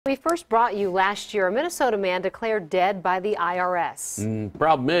We first brought you last year a Minnesota man declared dead by the IRS.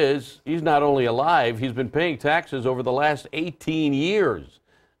 Problem is, he's not only alive, he's been paying taxes over the last 18 years.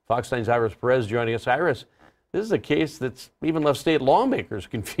 Fox 9's Iris Perez joining us. Iris, this is a case that's even left state lawmakers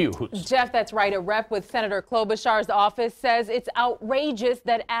confused. Jeff, that's right. A rep with Senator Klobuchar's office says it's outrageous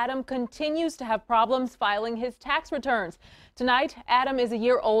that Adam continues to have problems filing his tax returns. Tonight, Adam is a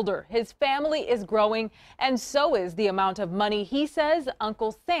year older. His family is growing, and so is the amount of money he says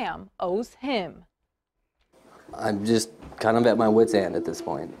Uncle Sam owes him. I'm just kind of at my wit's end at this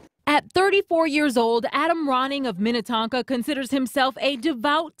point. At 34 years old, Adam Ronning of Minnetonka considers himself a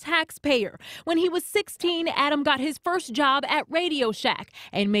devout taxpayer. When he was 16, Adam got his first job at Radio Shack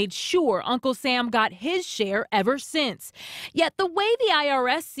and made sure Uncle Sam got his share ever since. Yet the way the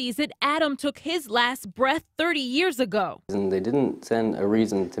IRS sees it, Adam took his last breath 30 years ago. And they didn't send a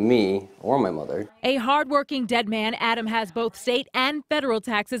reason to me or my mother. A hardworking dead man, Adam has both state and federal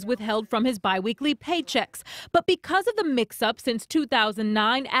taxes withheld from his biweekly paychecks. But because of the mix-up since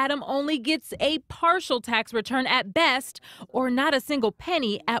 2009, Adam only gets a partial tax return at best, or not a single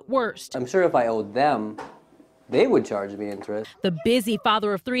penny at worst. I'm sure if I owed them, they would charge me interest. The busy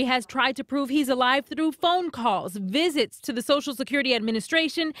father of three has tried to prove he's alive through phone calls, visits to the Social Security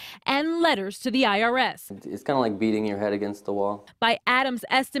Administration, and letters to the IRS. It's kind of like beating your head against the wall. By Adam's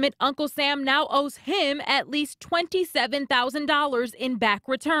estimate, Uncle Sam now owes him at least $27,000 in back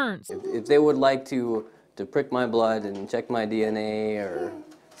returns. If they would like to prick my blood and check my DNA or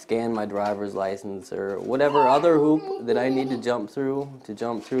scan my driver's license or whatever other hoop that I need to jump through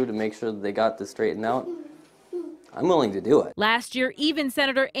to make sure that they got this straightened out, I'm willing to do it. Last year, even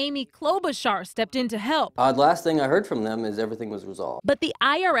Senator Amy Klobuchar stepped in to help. Last thing I heard from them is everything was resolved. But the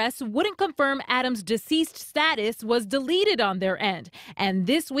IRS wouldn't confirm Adam's deceased status was deleted on their end. And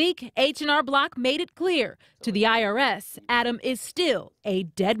this week, H&R Block made it clear to the IRS, Adam is still a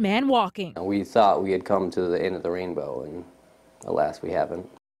dead man walking. We thought we had come to the end of the rainbow, and alas, we haven't.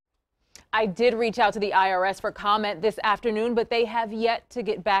 I did reach out to the IRS for comment this afternoon, but they have yet to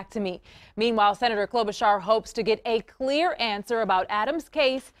get back to me. Meanwhile, Senator Klobuchar hopes to get a clear answer about Adam's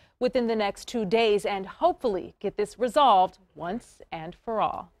case within the next 2 days and hopefully get this resolved once and for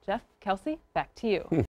all. Jeff, Kelsey, back to you.